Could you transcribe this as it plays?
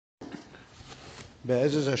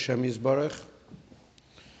Be'ezus Hashem Yisbarach,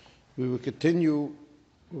 we will continue.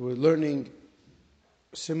 We're learning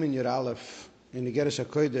Siman Yud Aleph in the Geras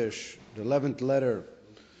HaKodesh, the 11th letter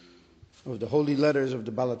of the holy letters of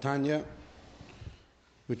the Balatanya,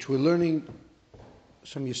 which we're learning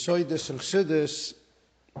some Yesoidus and Chassidus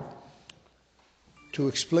to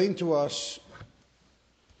explain to us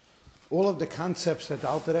all of the concepts that the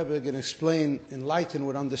Alter Rebbe is going to explain, enlighten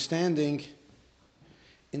with understanding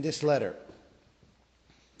in this letter,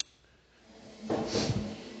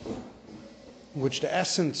 which the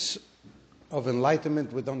essence of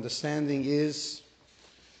enlightenment with understanding is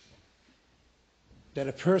that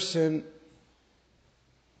a person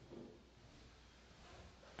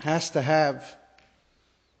has to have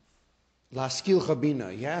Lihaskilcha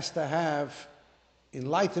Bina. He has to have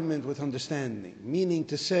enlightenment with understanding, meaning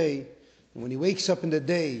to say, when he wakes up in the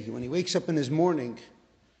day, when he wakes up in his morning,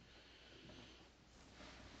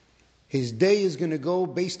 his day is going to go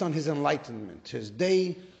based on his enlightenment. His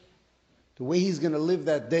day, the way he's going to live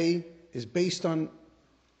that day, is based on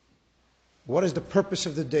what is the purpose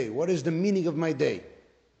of the day, what is the meaning of my day.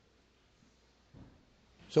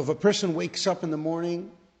 So if a person wakes up in the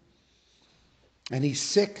morning and he's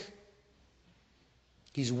sick,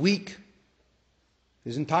 he's weak,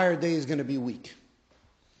 his entire day is going to be weak.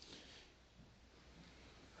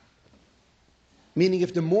 Meaning,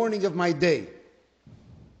 if the morning of my day,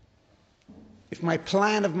 if my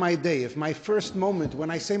plan of my day, if my first moment,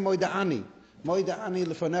 when I say Moida Ani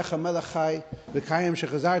lefanecha melachai v'kayim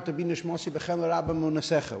shechazarta bina shmosi b'chem l'rabba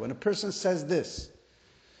munasecha, when a person says this,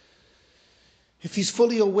 if he's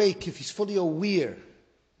fully awake, if he's fully aware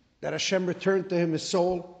that Hashem returned to him his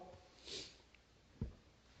soul,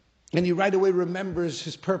 and he right away remembers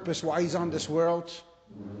his purpose, why he's on this world,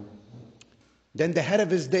 then the head of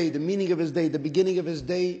his day, the meaning of his day, the beginning of his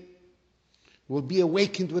day will be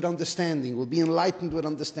awakened with understanding, will be enlightened with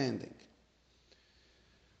understanding.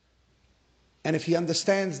 And if he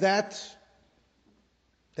understands that,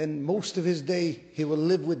 then most of his day he will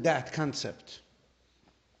live with that concept.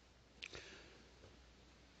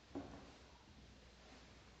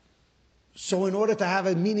 So in order to have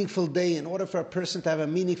a meaningful day, in order for a person to have a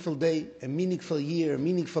meaningful day, a meaningful year, a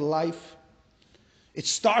meaningful life, it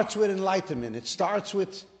starts with enlightenment. It starts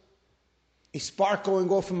with a spark going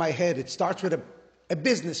off in my head. It starts with a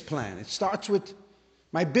business plan. It starts with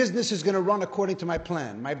my business is going to run according to my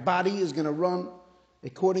plan. My body is going to run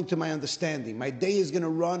according to my understanding. My day is going to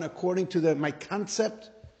run according to my concept,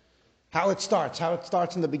 how it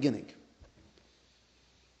starts in the beginning.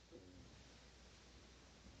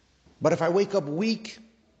 But if I wake up weak,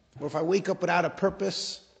 or if I wake up without a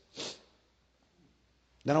purpose,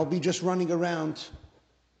 then I'll be just running around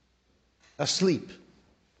asleep.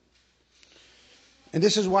 And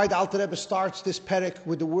this is why the Alter Rebbe starts this perek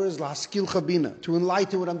with the words Lihaskilcha Bina, to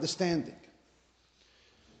enlighten with understanding.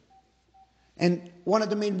 And one of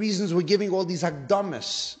the main reasons we're giving all these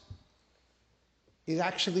Hagdamas is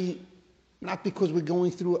actually not because we're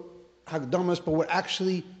going through Hagdamas, but we're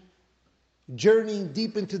actually journeying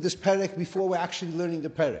deep into this perek before we're actually learning the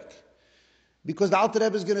perek. Because the Alter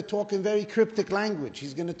Rebbe is going to talk in very cryptic language.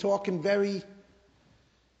 He's going to talk in very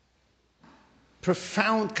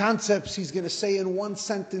profound concepts. He's going to say in one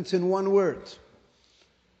sentence, in one word.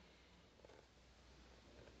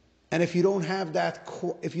 And if you don't have that,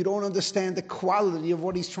 if you don't understand the quality of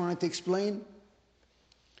what he's trying to explain,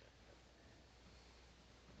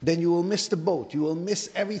 then you will miss the boat. You will miss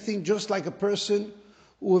everything, just like a person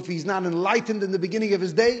who, if he's not enlightened in the beginning of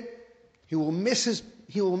his day, he will miss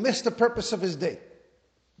the purpose of his day.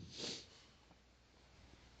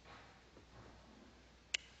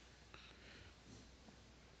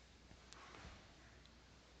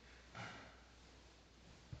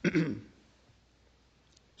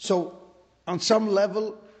 So, on some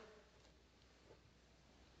level,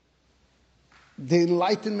 the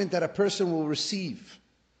enlightenment that a person will receive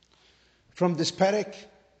from this perek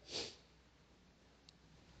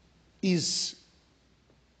is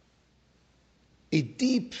a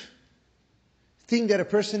deep thing that a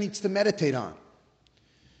person needs to meditate on.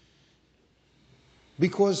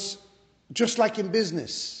 Because just like in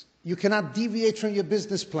business, you cannot deviate from your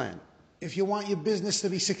business plan. If you want your business to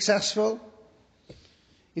be successful,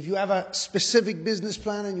 if you have a specific business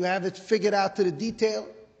plan and you have it figured out to the detail,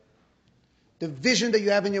 the vision that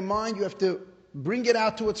you have in your mind, you have to bring it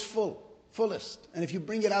out to its fullest. And if you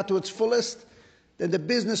bring it out to its fullest, then the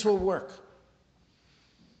business will work.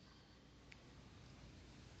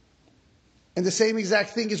 And the same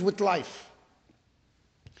exact thing is with life.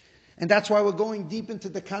 And that's why we're going deep into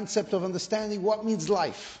the concept of understanding what means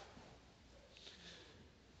life.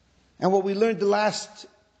 And what we learned the last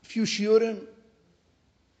few shiurim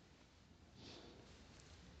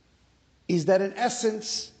is that in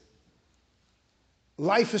essence,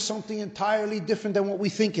 life is something entirely different than what we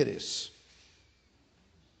think it is.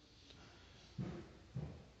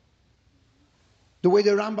 The way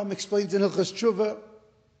the Rambam explains in Hilchos Tshuva,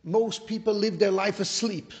 most people live their life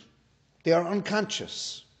asleep. They are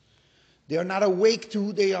unconscious. They are not awake to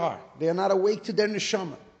who they are. They are not awake to their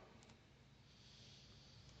neshama.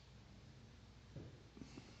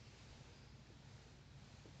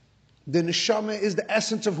 The neshama is the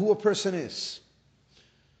essence of who a person is.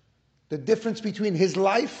 The difference between his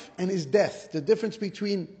life and his death, the difference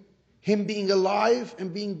between him being alive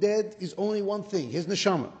and being dead is only one thing, his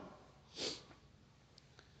neshama.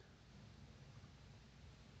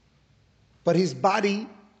 But his body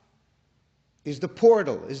is the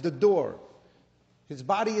portal, is the door. His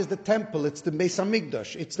body is the temple, it's the Beis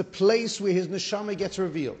Hamikdash. It's the place where his neshama gets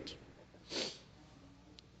revealed.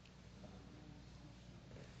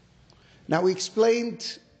 Now we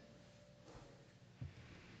explained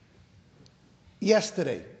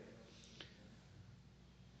yesterday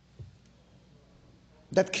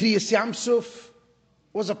that Kriyas Yamsuf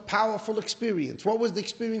was a powerful experience. What was the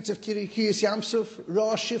experience of Kriyas Yamsuf?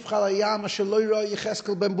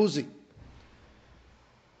 Lihaskilcha Bina.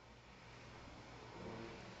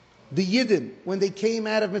 The Yidden, when they came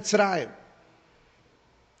out of Mitzrayim,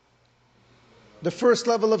 the first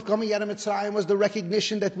level of coming out of Mitzrayim was the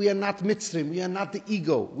recognition that we are not Mitzrim, we are not the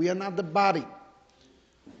ego, we are not the body.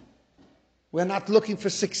 We are not looking for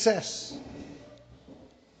success.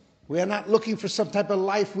 We are not looking for some type of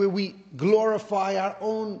life where we glorify our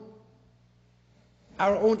own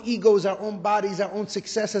egos, our own bodies, our own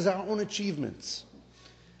successes, our own achievements.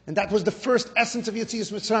 And that was the first essence of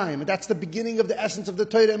Yetzias Mitzrayim. And that's the beginning of the essence of the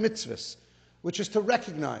Torah and Mitzvahs, which is to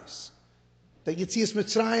recognize that Yetzias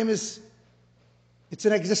Mitzrayim it's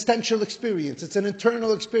an existential experience, it's an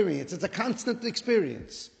internal experience, it's a constant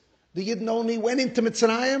experience. The Yidden only went into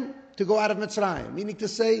Mitzrayim to go out of Mitzrayim, meaning to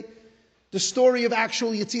say, the story of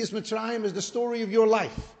actual Yetzias Mitzrayim is the story of your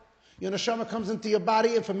life. Your neshama comes into your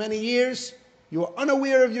body, and for many years, you are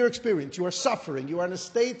unaware of your experience. You are suffering. You are in a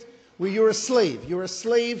state where you're a slave. You're a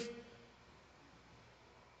slave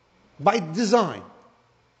by design.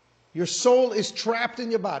 Your soul is trapped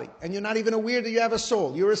in your body, and you're not even aware that you have a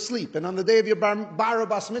soul. You're asleep, and on the day of your bar or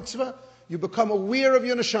bas mitzvah, you become aware of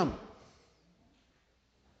your neshama.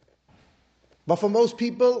 But for most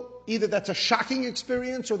people, either that's a shocking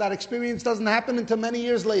experience or that experience doesn't happen until many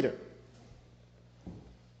years later.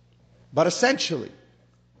 But essentially,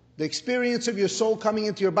 the experience of your soul coming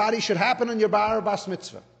into your body should happen on your bar or bas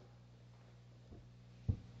mitzvah.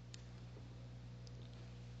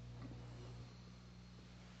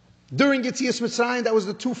 During Yetzias Mitzrayim, that was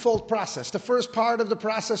the twofold process. The first part of the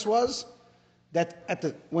process was that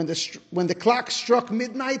when the clock struck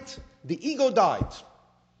midnight, the ego died.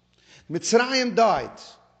 Mitzrayim died.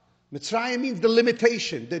 Mitzrayim means the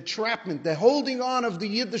limitation, the entrapment, the holding on of the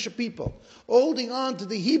Yiddish people, holding on to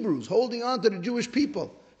the Hebrews, holding on to the Jewish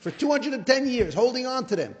people for 210 years, holding on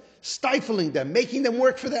to them, stifling them, making them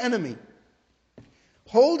work for the enemy.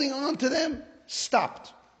 Holding on to them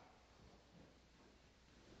stopped.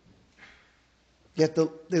 Yet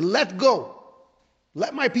they let go.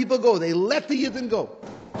 Let my people go. They let the Yidden go.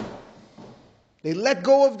 They let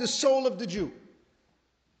go of the soul of the Jew.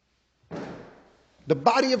 The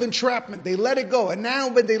body of entrapment, they let it go. And now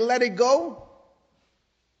when they let it go,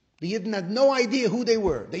 the Yidden had no idea who they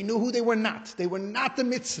were. They knew who they were not. They were not the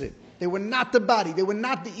Mitzrim. They were not the body. They were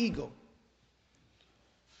not the ego.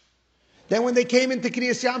 Then when they came into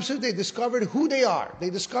Kriyas Yamsuf, they discovered who they are. They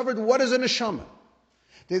discovered what is a neshama.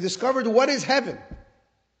 They discovered what is heaven.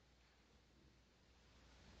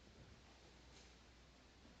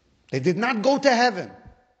 They did not go to heaven.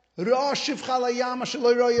 They saw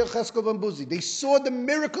the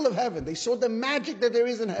miracle of heaven. They saw the magic that there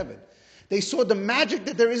is in heaven. They saw the magic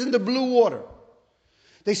that there is in the blue water.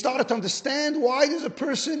 They started to understand, why does a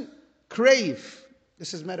person crave?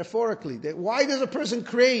 This is metaphorically. Why does a person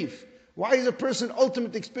crave? Why is a person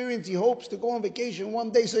ultimate experience? He hopes to go on vacation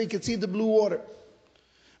one day so he can see the blue water.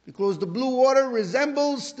 Because the blue water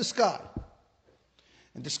resembles the sky.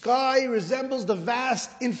 And the sky resembles the vast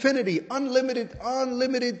infinity,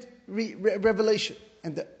 unlimited revelation.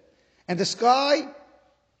 And the sky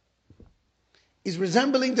is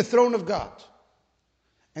resembling the throne of God.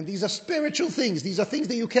 And these are spiritual things. These are things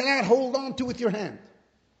that you cannot hold on to with your hand.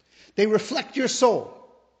 They reflect your soul.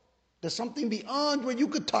 There's something beyond what you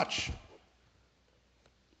could touch.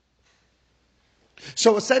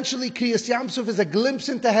 So essentially, Kriyas Yamsuf is a glimpse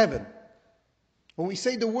into heaven. When we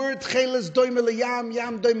say the word, Cheles doime leyam,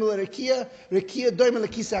 yam doime lerekia, rekia doime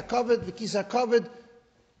lekisa hakavod, v'kisa hakavod,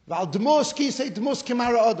 v'al dmos kisei dmos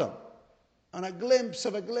kemara adam. on a glimpse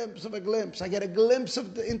of a glimpse of a glimpse. I get a glimpse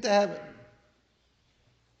into heaven.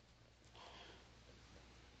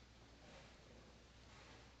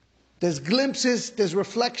 There's glimpses, there's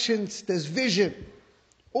reflections, there's vision.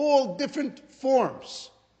 All different forms.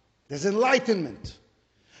 There's enlightenment.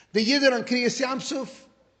 The Yidden on Kriyas Yamsuf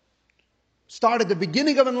started the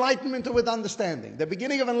beginning of enlightenment with understanding. The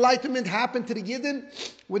beginning of enlightenment happened to the Yidden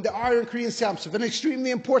when they are in Kriyas Yamsuf. And it's extremely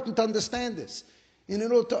important to understand this in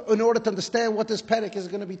order to understand what this perek is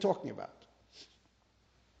going to be talking about.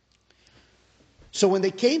 So when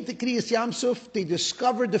they came to Kriyas Yamsuf, they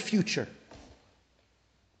discovered the future.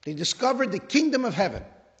 They discovered the kingdom of heaven.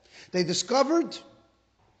 They discovered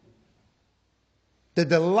the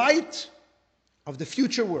delight of the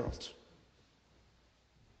future world.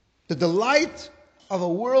 The delight of a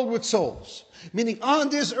world with souls. Meaning on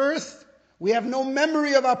this earth, we have no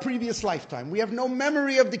memory of our previous lifetime. We have no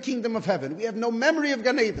memory of the kingdom of heaven. We have no memory of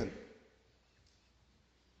Gan Eden.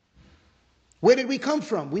 Where did we come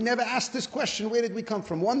from? We never asked this question, where did we come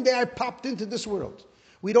from? One day I popped into this world.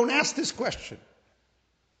 We don't ask this question.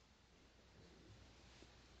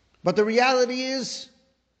 But the reality is,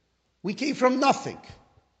 we came from nothing.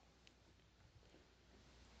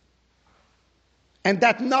 And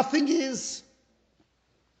that nothing is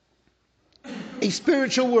a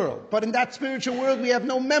spiritual world. But in that spiritual world, we have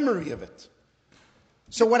no memory of it.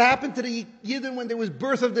 So what happened to the Yidden when there was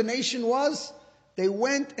birth of the nation was, they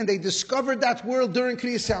went and they discovered that world during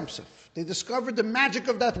Kriyas Yamsuf. They discovered the magic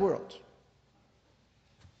of that world.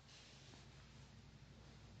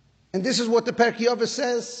 And this is what the Perek Yova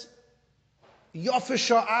says. Yofer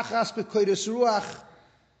sha'achas b'koyres ruach.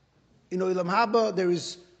 In Olam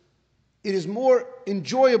Haba, it is more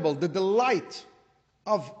enjoyable, the delight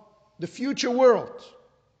of the future world,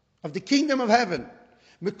 of the kingdom of heaven.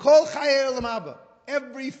 Mikol chayei Olam Haba.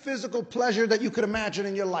 Every physical pleasure that you could imagine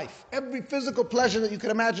in your life. Every physical pleasure that you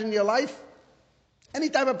could imagine in your life. Any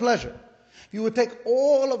type of pleasure. You would take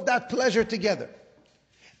all of that pleasure together.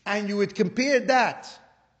 And you would compare that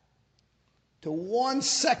to 1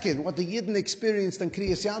 second, what the Yidden experienced in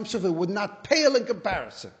Kriyas Yamsuf, it would not pale in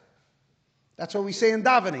comparison. That's what we say in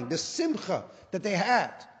davening, the simcha that they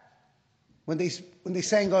had when they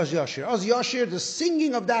sang Oz Yashir. Oz Yashir, the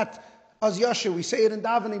singing of that Oz Yashir, we say it in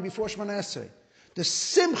davening before Shemona Esrei. The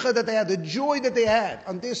simcha that they had, the joy that they had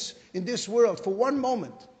in this world for one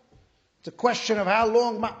moment. It's a question of how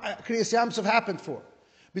long Kriyas Yamsuf happened for.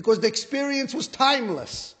 Because the experience was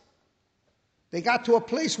timeless. They got to a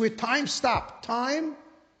place where time stopped. Time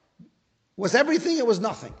was everything, it was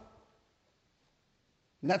nothing.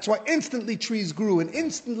 And that's why instantly trees grew, and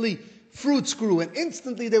instantly fruits grew, and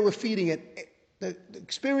instantly they were feeding it. The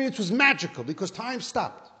experience was magical because time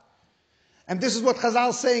stopped. And this is what Chazal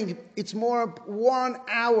is saying, it's more 1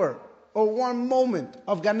 hour or 1 moment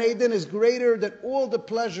of Gan Eden is greater than all the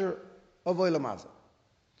pleasure of Olam Hazeh.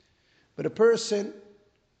 But a person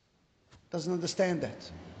doesn't understand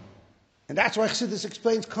that. And that's why Chassidus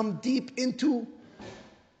explains, come deep into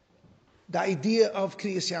the idea of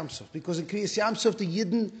Kriyas Yamsuf. Because in Kriyas Yamsuf, the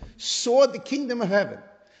Yidden saw the kingdom of heaven.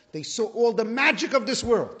 They saw all the magic of this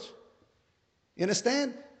world. You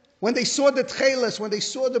understand? When they saw the tchelas, when they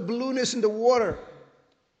saw the blueness in the water,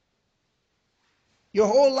 your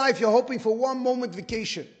whole life you're hoping for 1 moment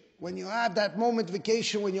vacation. When you have that moment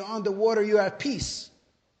vacation, when you're on the water, you're at peace.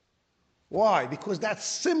 Why? Because that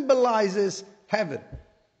symbolizes heaven.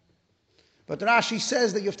 But Rashi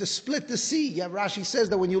says that you have to split the sea. Rashi says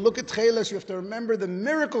that when you look at Tcheles, you have to remember the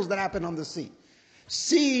miracles that happen on the sea.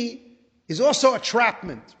 Sea is also a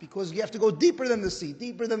trapment, because you have to go deeper than the sea.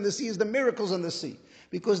 Deeper than the sea is the miracles on the sea.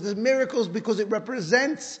 Because it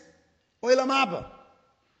represents Olam Haba.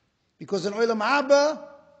 Because in Olam Haba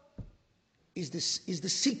is the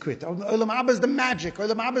secret. Olam Haba is the magic.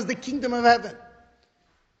 Olam Haba is the kingdom of heaven.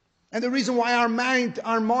 And the reason why our mind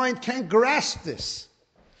can't grasp this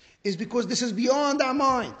is because this is beyond our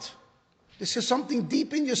mind. This is something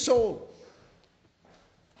deep in your soul.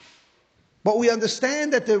 But we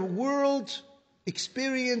understand that the world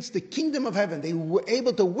experienced the kingdom of heaven. They were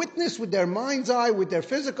able to witness with their mind's eye, with their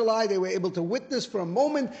physical eye, they were able to witness for a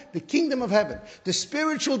moment the kingdom of heaven. The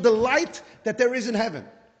spiritual delight that there is in heaven.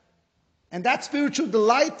 And that spiritual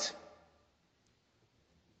delight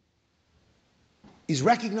is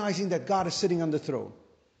recognizing that God is sitting on the throne.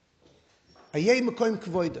 And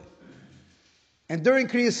during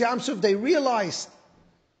Kriyas Yamsuf, they realized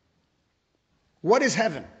what is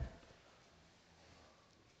heaven.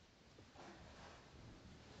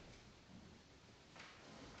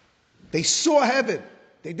 They saw heaven.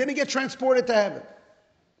 They didn't get transported to heaven.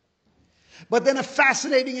 But then a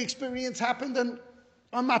fascinating experience happened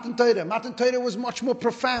on Matan Torah. Matan Torah was much more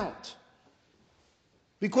profound.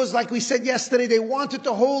 Because like we said yesterday, they wanted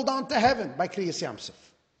to hold on to heaven by Kriyas Yamsuf.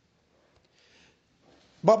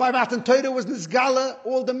 But by Matan Torah was Nizgala,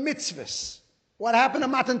 all the mitzvahs. What happened to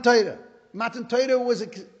Matan Torah? Matan Torah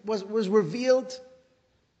was revealed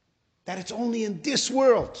that it's only in this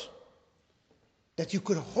world that you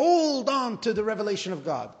could hold on to the revelation of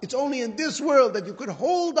God. It's only in this world that you could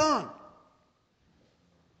hold on.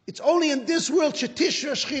 It's only in this world,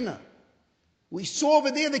 Shetishra Shechina. We saw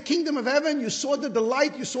over there the kingdom of heaven. You saw the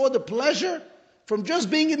delight, you saw the pleasure from just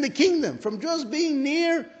being in the kingdom, from just being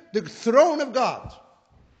near the throne of God,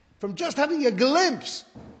 from just having a glimpse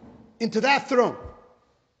into that throne.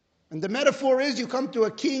 And the metaphor is you come to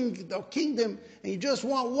a kingdom, and you just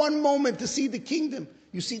want one moment to see the kingdom.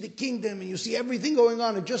 You see the kingdom and you see everything going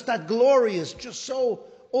on, and just that glory is just so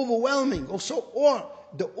overwhelming, or so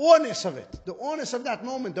the awness of it, the awness of that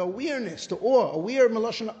moment, the awareness, the awe, aware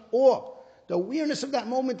Melashon awe. The awareness of that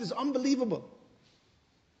moment is unbelievable.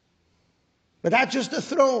 But that's just the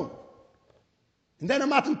throne. And then in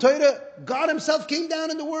Matan Torah, God himself came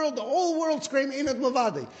down in the world. The whole world screamed, Einot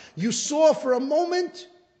Mavadi. You saw for a moment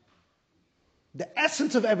the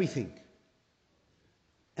essence of everything.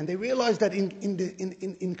 And they realized that in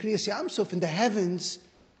Kriyas Yamsuf, in the heavens,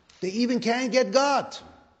 they even can't get God.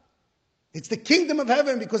 It's the kingdom of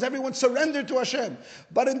heaven because everyone surrendered to Hashem.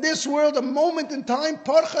 But in this world, a moment in time,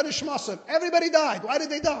 Parcha Rishmasav, everybody died. Why did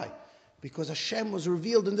they die? Because Hashem was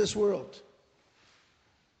revealed in this world.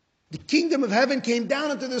 The kingdom of heaven came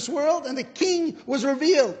down into this world, and the king was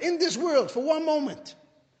revealed in this world for one moment.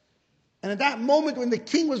 And at that moment when the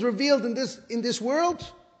king was revealed in this world,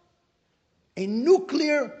 a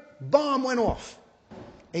nuclear bomb went off.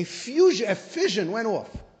 A fission went off.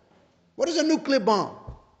 What is a nuclear bomb?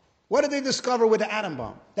 What did they discover with the atom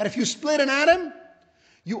bomb? That if you split an atom,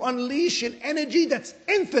 you unleash an energy that's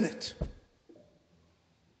infinite.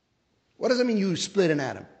 What does it mean you split an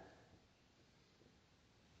atom?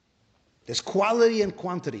 There's quality and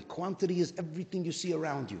quantity. Quantity is everything you see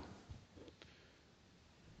around you.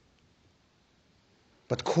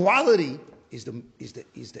 But quality is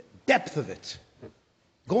the depth of it.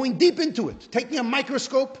 Going deep into it. Taking a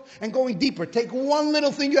microscope and going deeper. Take one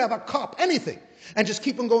little thing you have, a cup, anything. And just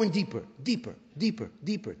keep on going deeper, deeper, deeper,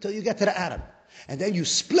 deeper, till you get to the atom. And then you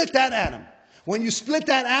split that atom. When you split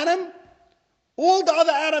that atom, all the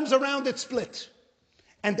other atoms around it split.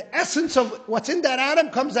 And the essence of what's in that atom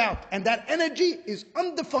comes out. And that energy is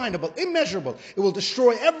undefinable, immeasurable. It will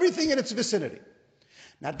destroy everything in its vicinity.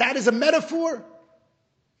 Now that is a metaphor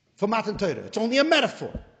for Matan Torah. It's only a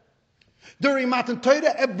metaphor. During Matan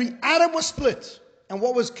Torah, every atom was split. And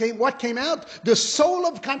what came out? The soul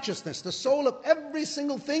of consciousness, the soul of every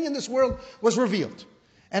single thing in this world was revealed.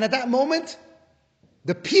 And at that moment,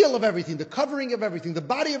 the peel of everything, the covering of everything, the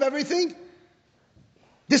body of everything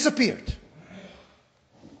disappeared.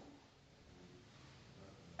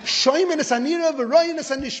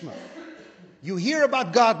 You hear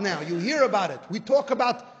about God now. You hear about it. We talk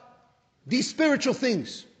about these spiritual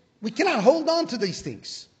things. We cannot hold on to these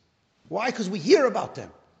things. Why? Because we hear about them.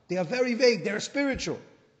 They are very vague. They're spiritual.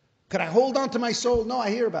 Could I hold on to my soul? No, I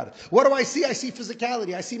hear about it. What do I see? I see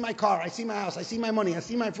physicality. I see my car. I see my house. I see my money. I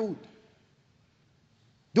see my food.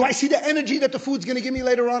 Do I see the energy that the food's going to give me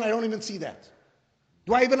later on? I don't even see that.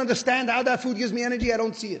 Do I even understand how that food gives me energy? I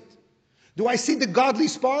don't see it. Do I see the godly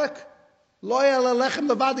spark? You're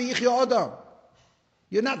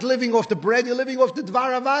not living off the bread. You're living off the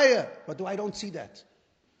Dvar Havaya. But I don't see that.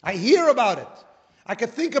 I hear about it. I can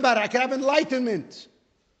think about it. I can have enlightenment.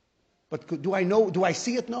 But do I know? Do I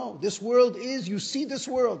see it? No. This world is, you see this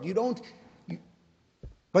world.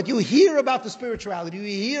 But you hear about the spirituality. You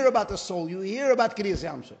hear about the soul. You hear about Kriyas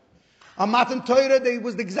Yamsuf. On Matan Torah, there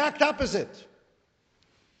was the exact opposite.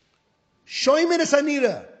 Shoymin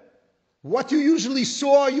Esanira. What you usually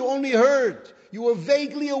saw, you only heard. You were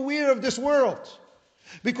vaguely aware of this world.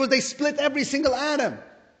 Because they split every single atom.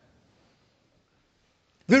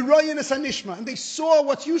 V'royin Esanishma. And they saw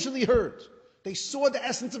what's usually heard. They saw the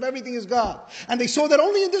essence of everything is God. And they saw that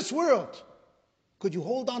only in this world could you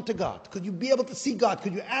hold on to God. Could you be able to see God.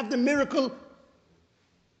 Could you have the miracle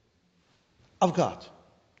of God.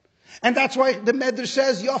 And that's why the Medrash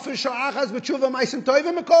says, Yofer sha'achaz b'tshuva ma'asim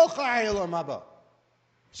tovim mikol chayei olam haba.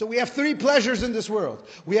 So we have three pleasures in this world.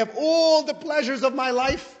 We have all the pleasures of my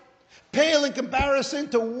life, pale in comparison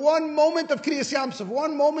to one moment of Kriyas Yamsuf,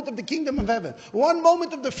 one moment of the kingdom of heaven, one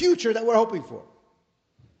moment of the future that we're hoping for.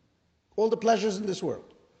 All the pleasures in this world.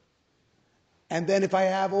 And then if I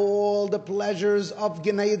have all the pleasures of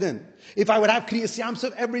Gan Eden, if I would have Kriyas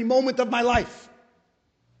Yamsuf every moment of my life,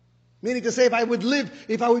 Meaning to say, if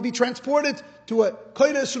I would be transported to a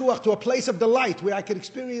kodesh ruach, to a place of delight, where I could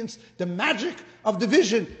experience the magic of the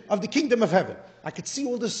vision of the kingdom of heaven. I could see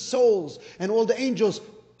all the souls and all the angels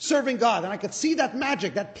serving God, and I could see that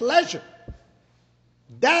magic, that pleasure.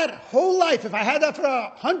 That whole life, if I had that for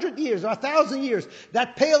 100 years or 1,000 years,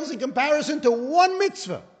 that pales in comparison to one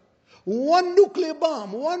mitzvah, one nuclear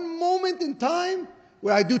bomb, one moment in time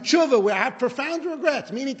where I do tshuva, where I have profound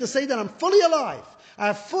regrets, meaning to say that I'm fully alive, I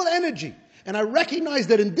have full energy, and I recognize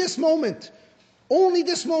that in this moment, only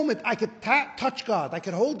this moment, I could touch God, I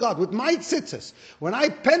could hold God with my tzitzis. When I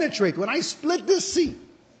penetrate, when I split this sea,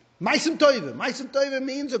 Ma'asim Tovim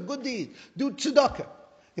means a good deed, do tzedakah.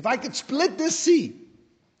 If I could split this sea,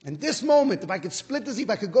 in this moment, if I could split the sea, if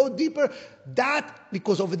I could go deeper,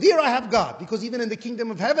 because over there I have God. Because even in the kingdom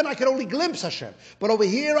of heaven, I could only glimpse Hashem. But over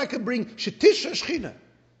here, I could bring Shetisha Shechina.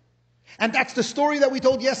 And that's the story that we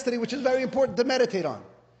told yesterday, which is very important to meditate on.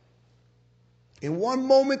 In one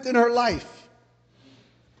moment in her life,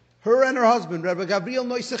 her and her husband, Rabbi Gabriel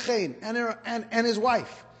Noisechain, and his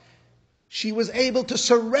wife, she was able to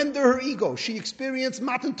surrender her ego. She experienced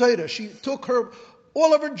Matan Torah. She took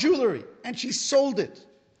all of her jewelry and she sold it.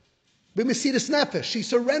 B'mesiras nefesh, she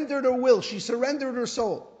surrendered her will, she surrendered her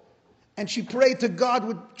soul. And she prayed to God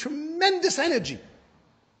with tremendous energy.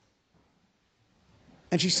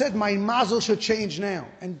 And she said, my mazel should change now.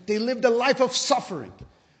 And they lived a life of suffering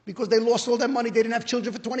because they lost all their money. They didn't have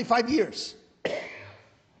children for 25 years.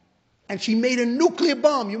 And she made a nuclear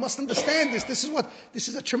bomb. You must understand this. This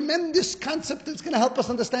is a tremendous concept that's going to help us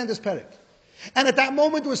understand this parak. And at that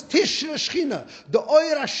moment was Tishra Shechina. The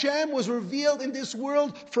Oyer Hashem was revealed in this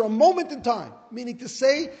world for a moment in time. Meaning to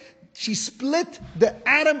say, she split the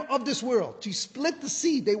atom of this world. She split the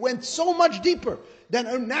seed. They went so much deeper than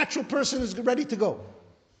a natural person is ready to go.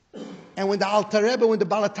 And when the Alter Rebbe, when the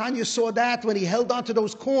Balatanya saw that, when he held on to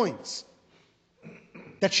those coins,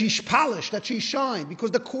 that she polished, that she shined,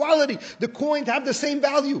 because the quality, the coins have the same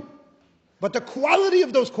value. But the quality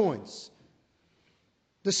of those coins,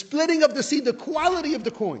 the splitting of the seed, the quality of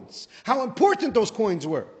the coins, how important those coins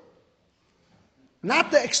were.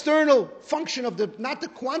 Not the external function not the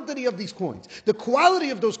quantity of these coins. The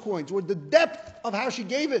quality of those coins were the depth of how she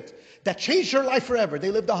gave it that changed her life forever.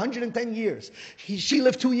 They lived 110 years. She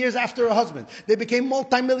lived 2 years after her husband. They became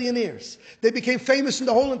multimillionaires. They became famous in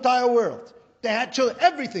the whole entire world. They had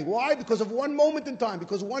everything. Why? Because of one moment in time.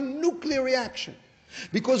 Because one nuclear reaction.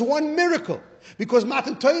 Because one miracle. Because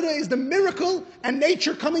Matan Torah is the miracle and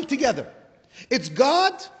nature coming together. It's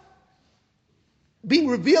God being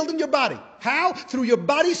revealed in your body. How? Through your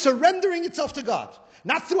body surrendering itself to God.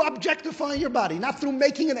 Not through objectifying your body. Not through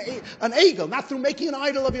making an egel. Not through making an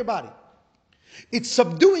idol of your body. It's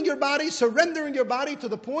subduing your body, surrendering your body to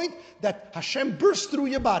the point that Hashem bursts through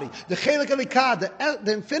your body. The Chelek Elikah,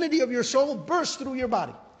 the infinity of your soul bursts through your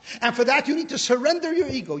body. And for that you need to surrender your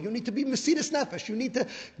ego. You need to be Mesiras Nefesh.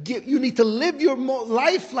 You need to live your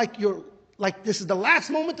life like this is the last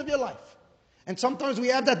moment of your life. And sometimes we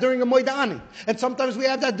have that during a Moed Ani. And sometimes we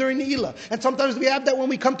have that during the Ilah. And sometimes we have that when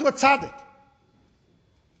we come to a tzaddik.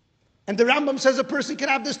 And the Rambam says a person can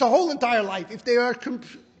have this the whole entire life if they are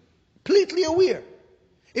completely aware.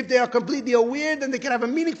 If they are completely aware, then they can have a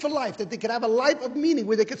meaningful life. That they can have a life of meaning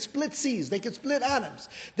where they could split seas. They could split atoms.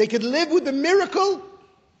 They could live with the miracle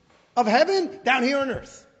of heaven down here on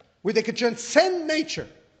earth. Where they could transcend nature.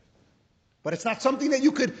 But it's not something that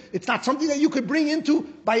you could bring into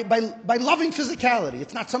by loving physicality.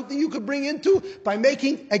 It's not something you could bring into by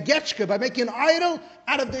making a getchka, by making an idol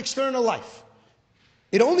out of the external life.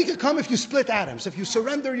 It only could come if you split atoms, if you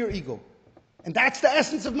surrender your ego. And that's the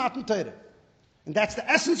essence of Matan Torah. And that's the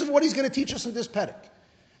essence of what he's going to teach us in this perek.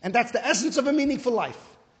 And that's the essence of a meaningful life.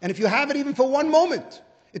 And if you have it even for one moment,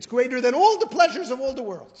 it's greater than all the pleasures of all the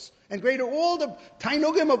worlds. And greater all the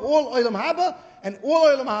tainugim of all Olam Haba and all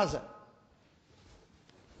Olam Hazeh.